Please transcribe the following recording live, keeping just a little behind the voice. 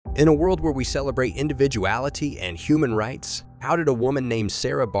In a world where we celebrate individuality and human rights, how did a woman named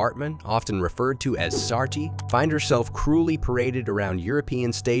Sarah Baartman, often referred to as Saartjie, find herself cruelly paraded around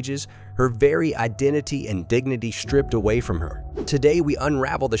European stages, her very identity and dignity stripped away from her? Today we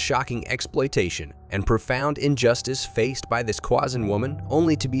unravel the shocking exploitation and profound injustice faced by this Khoisan woman,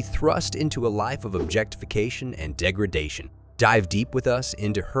 only to be thrust into a life of objectification and degradation. Dive deep with us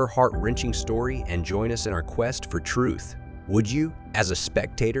into her heart-wrenching story and join us in our quest for truth. Would you, as a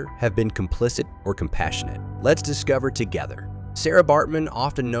spectator, have been complicit or compassionate? Let's discover together. Sarah Baartman,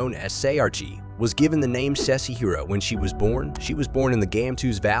 often known as Saartjie, was given the name Saartjie when she was born. She was born in the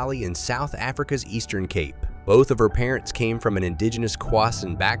Gamtoos Valley in South Africa's Eastern Cape. Both of her parents came from an indigenous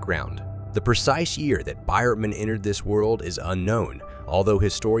Khoisan background. The precise year that Baartman entered this world is unknown, although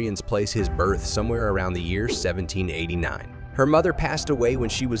historians place his birth somewhere around the year 1789. Her mother passed away when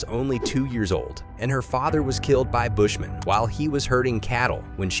she was only 2 years old, and her father was killed by Bushmen while he was herding cattle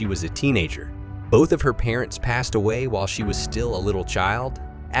when she was a teenager. Both of her parents passed away while she was still a little child.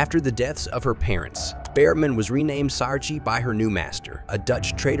 After the deaths of her parents, Baartman was renamed Saartjie by her new master, a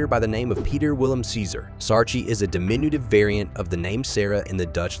Dutch trader by the name of Peter Willem Caesar. Saartjie is a diminutive variant of the name Sarah in the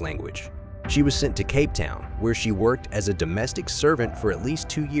Dutch language. She was sent to Cape Town, where she worked as a domestic servant for at least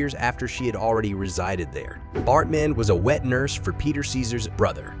 2 years after she had already resided there. Baartman was a wet nurse for Peter Caesar's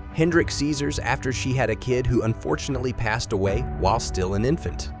brother, Hendrik Caesars, after she had a kid who unfortunately passed away while still an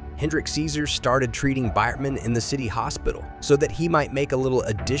infant. Hendrik Caesar started treating Baartman in the city hospital so that he might make a little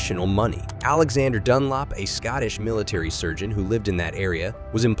additional money. Alexander Dunlop, a Scottish military surgeon who lived in that area,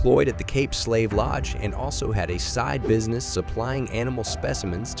 was employed at the Cape Slave Lodge and also had a side business supplying animal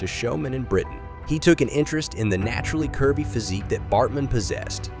specimens to showmen in Britain. He took an interest in the naturally curvy physique that Baartman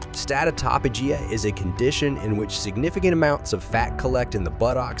possessed. Statotophagia is a condition in which significant amounts of fat collect in the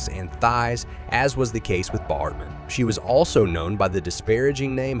buttocks and thighs, as was the case with Baartman. She was also known by the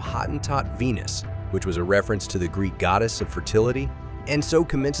disparaging name Hottentot Venus, which was a reference to the Greek goddess of fertility. And so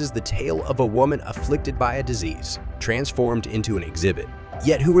commences the tale of a woman afflicted by a disease, transformed into an exhibit.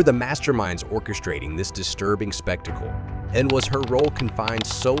 Yet who were the masterminds orchestrating this disturbing spectacle? And was her role confined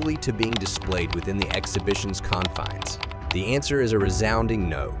solely to being displayed within the exhibition's confines? The answer is a resounding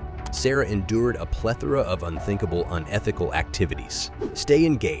no. Sarah endured a plethora of unthinkable, unethical activities. Stay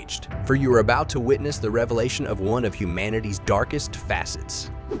engaged, for you are about to witness the revelation of one of humanity's darkest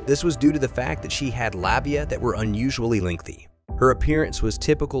facets. This was due to the fact that she had labia that were unusually lengthy. Her appearance was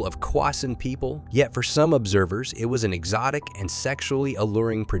typical of Khoisan people, yet for some observers, it was an exotic and sexually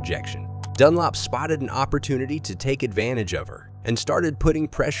alluring projection. Dunlop spotted an opportunity to take advantage of her and started putting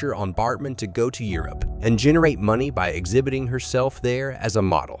pressure on Baartman to go to Europe and generate money by exhibiting herself there as a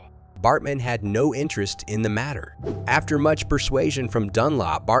model. Baartman had no interest in the matter. After much persuasion from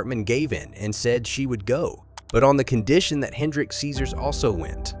Dunlop, Baartman gave in and said she would go, but on the condition that Hendrik Caesars also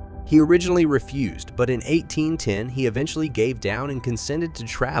went. He originally refused, but in 1810 he eventually gave down and consented to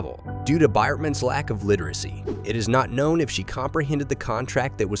travel due to Baartman's lack of literacy. It is not known if she comprehended the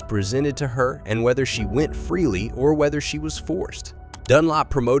contract that was presented to her and whether she went freely or whether she was forced. Dunlop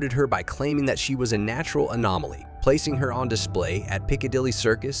promoted her by claiming that she was a natural anomaly, placing her on display at Piccadilly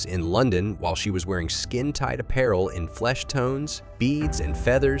Circus in London while she was wearing skin-tight apparel in flesh tones, beads and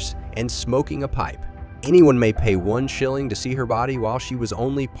feathers, and smoking a pipe. Anyone may pay 1 shilling to see her body while she was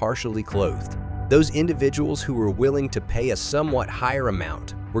only partially clothed. Those individuals who were willing to pay a somewhat higher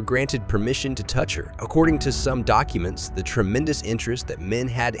amount were granted permission to touch her. According to some documents, the tremendous interest that men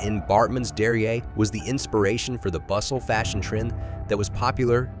had in Baartman's derriere was the inspiration for the bustle fashion trend that was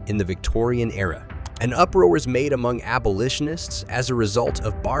popular in the Victorian era. An uproar was made among abolitionists as a result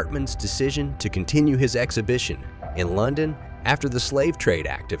of Baartman's decision to continue his exhibition in London after the Slave Trade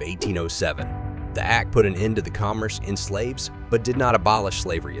Act of 1807. The act put an end to the commerce in slaves, but did not abolish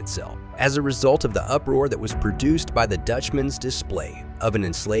slavery itself. As a result of the uproar that was produced by the Dutchman's display of an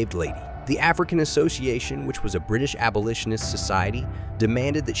enslaved lady, the African Association, which was a British abolitionist society,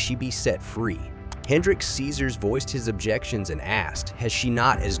 demanded that she be set free. Hendrik Caesars voiced his objections and asked, has she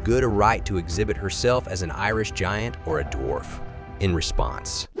not as good a right to exhibit herself as an Irish giant or a dwarf? In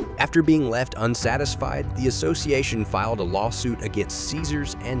response, after being left unsatisfied, the association filed a lawsuit against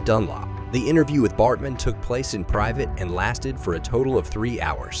Caesars and Dunlop. The interview with Baartman took place in private and lasted for a total of 3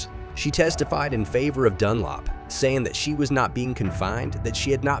 hours. She testified in favor of Dunlop, saying that she was not being confined, that she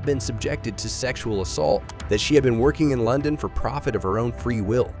had not been subjected to sexual assault, that she had been working in London for profit of her own free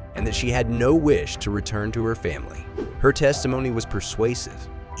will, and that she had no wish to return to her family. Her testimony was persuasive,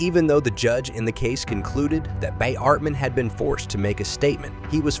 even though the judge in the case concluded that Baartman had been forced to make a statement.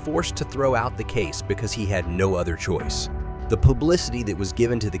 He was forced to throw out the case because he had no other choice. The publicity that was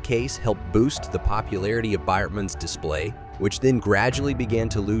given to the case helped boost the popularity of Baartman's display, which then gradually began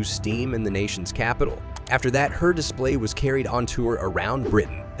to lose steam in the nation's capital. After that, her display was carried on tour around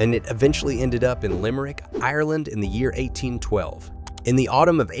Britain, and it eventually ended up in Limerick, Ireland in the year 1812. In the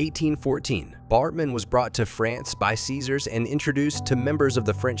autumn of 1814, Baartman was brought to France by Caesars and introduced to members of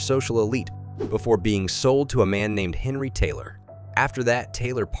the French social elite before being sold to a man named Henry Taylor. After that,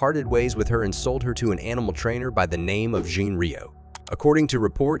 Taylor parted ways with her and sold her to an animal trainer by the name of Jean Rio. According to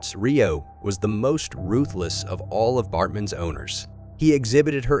reports, Rio was the most ruthless of all of Baartman's owners. He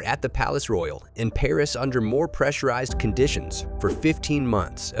exhibited her at the Palais Royal in Paris under more pressurized conditions for 15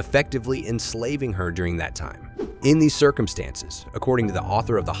 months, effectively enslaving her during that time. In these circumstances, according to the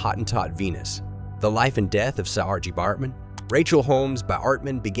author of The Hottentot Venus, The Life and Death of Sarah Baartman, Rachel Holmes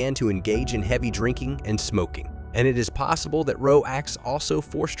Baartman began to engage in heavy drinking and smoking, and it is possible that Roax also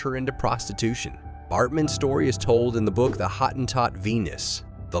forced her into prostitution. Baartman's story is told in the book The Hottentot Venus,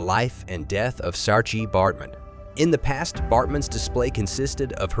 The Life and Death of Saartjie Baartman. In the past, Baartman's display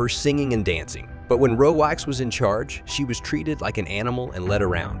consisted of her singing and dancing, but when Roax was in charge, she was treated like an animal and led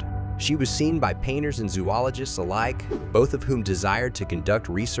around. She was seen by painters and zoologists alike, both of whom desired to conduct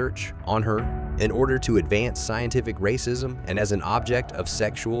research on her in order to advance scientific racism and as an object of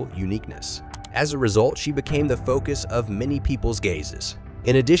sexual uniqueness. As a result, she became the focus of many people's gazes.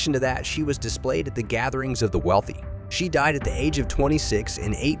 In addition to that, she was displayed at the gatherings of the wealthy. She died at the age of 26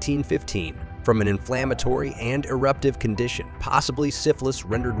 in 1815 from an inflammatory and eruptive condition, possibly syphilis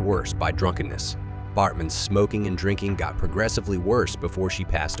rendered worse by drunkenness. Baartman's smoking and drinking got progressively worse before she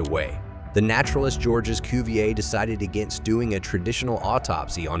passed away. The naturalist Georges Cuvier decided against doing a traditional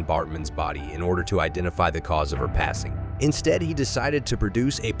autopsy on Baartman's body in order to identify the cause of her passing. Instead, he decided to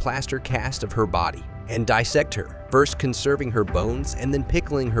produce a plaster cast of her body and dissect her, first conserving her bones and then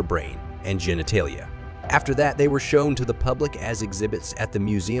pickling her brain and genitalia. After that, they were shown to the public as exhibits at the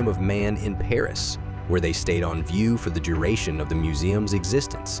Museum of Man in Paris, where they stayed on view for the duration of the museum's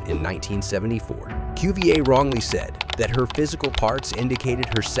existence in 1974. Cuvier wrongly said that her physical parts indicated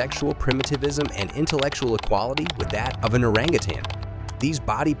her sexual primitivism and intellectual equality with that of an orangutan. These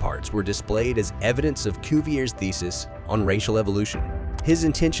body parts were displayed as evidence of Cuvier's thesis on racial evolution. His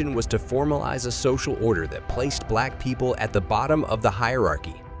intention was to formalize a social order that placed black people at the bottom of the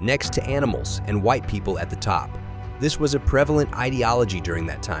hierarchy, next to animals and white people at the top. This was a prevalent ideology during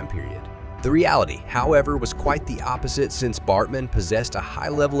that time period. The reality, however, was quite the opposite, since Baartman possessed a high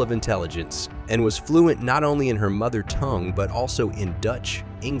level of intelligence and was fluent not only in her mother tongue but also in Dutch,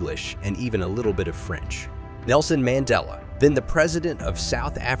 English, and even a little bit of French. Nelson Mandela, then the president of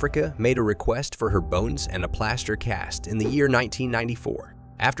South Africa, made a request for her bones and a plaster cast in the year 1994.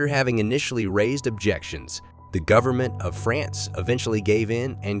 After having initially raised objections, the government of France eventually gave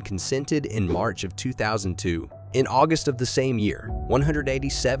in and consented in March of 2002. In August of the same year,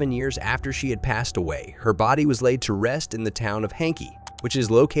 187 years after she had passed away, her body was laid to rest in the town of Hankey, which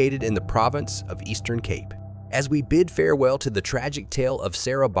is located in the province of Eastern Cape. As we bid farewell to the tragic tale of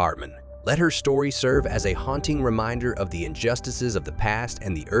Sarah Baartman, let her story serve as a haunting reminder of the injustices of the past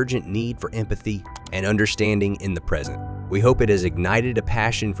and the urgent need for empathy and understanding in the present. We hope it has ignited a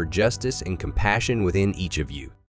passion for justice and compassion within each of you.